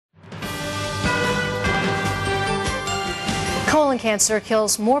Colon cancer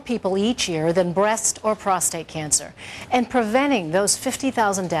kills more people each year than breast or prostate cancer. And preventing those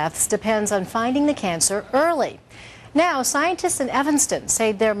 50,000 deaths depends on finding the cancer early. Now, scientists in Evanston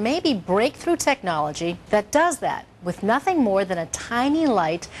say there may be breakthrough technology that does that with nothing more than a tiny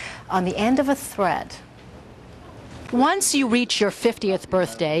light on the end of a thread. Once you reach your 50th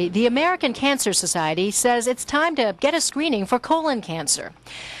birthday, the American Cancer Society says it's time to get a screening for colon cancer.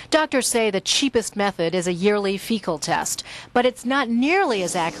 Doctors say the cheapest method is a yearly fecal test, but it's not nearly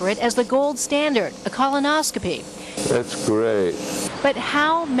as accurate as the gold standard, a colonoscopy. That's great. But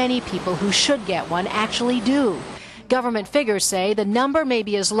how many people who should get one actually do? Government figures say the number may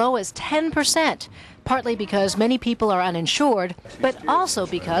be as low as 10%, partly because many people are uninsured, but also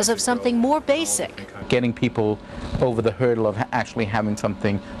because of something more basic. Getting people over the hurdle of actually having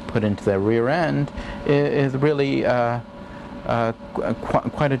something put into their rear end is really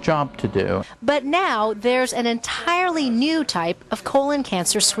quite a job to do. But now there's an entirely new type of colon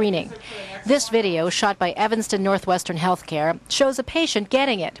cancer screening. This video, shot by Evanston Northwestern Healthcare, shows a patient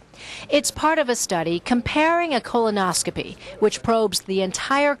getting it. It's part of a study comparing a colonoscopy, which probes the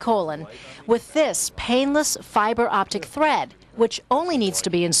entire colon, with this painless fiber optic thread, which only needs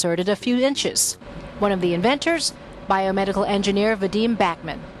to be inserted a few inches. One of the inventors, biomedical engineer Vadim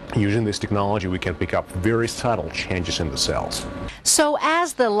Bachman. Using this technology, we can pick up very subtle changes in the cells. So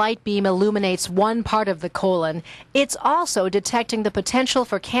as the light beam illuminates one part of the colon, it's also detecting the potential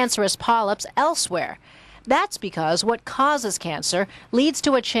for cancerous polyps elsewhere. That's because what causes cancer leads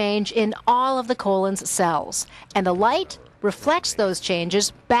to a change in all of the colon's cells, and the light reflects those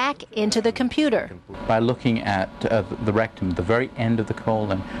changes back into the computer. By looking at the rectum, the very end of the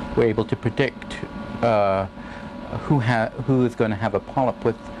colon, we're able to predict who is going to have a polyp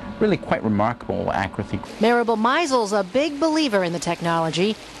with really quite remarkable accuracy. Maribel Meisel's a big believer in the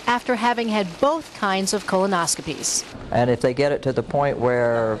technology after having had both kinds of colonoscopies. And if they get it to the point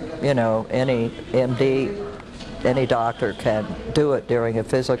where, you know, any MD, any doctor can do it during a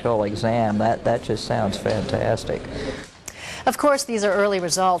physical exam, that just sounds fantastic. Of course, these are early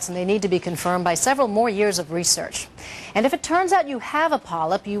results, and they need to be confirmed by several more years of research. And if it turns out you have a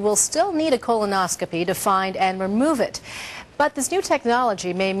polyp, you will still need a colonoscopy to find and remove it. But this new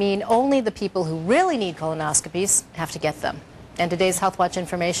technology may mean only the people who really need colonoscopies have to get them. And today's Health Watch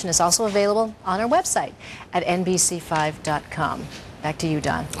information is also available on our website at NBC5.com. Back to you,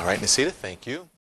 Don. All right, Nisita, thank you.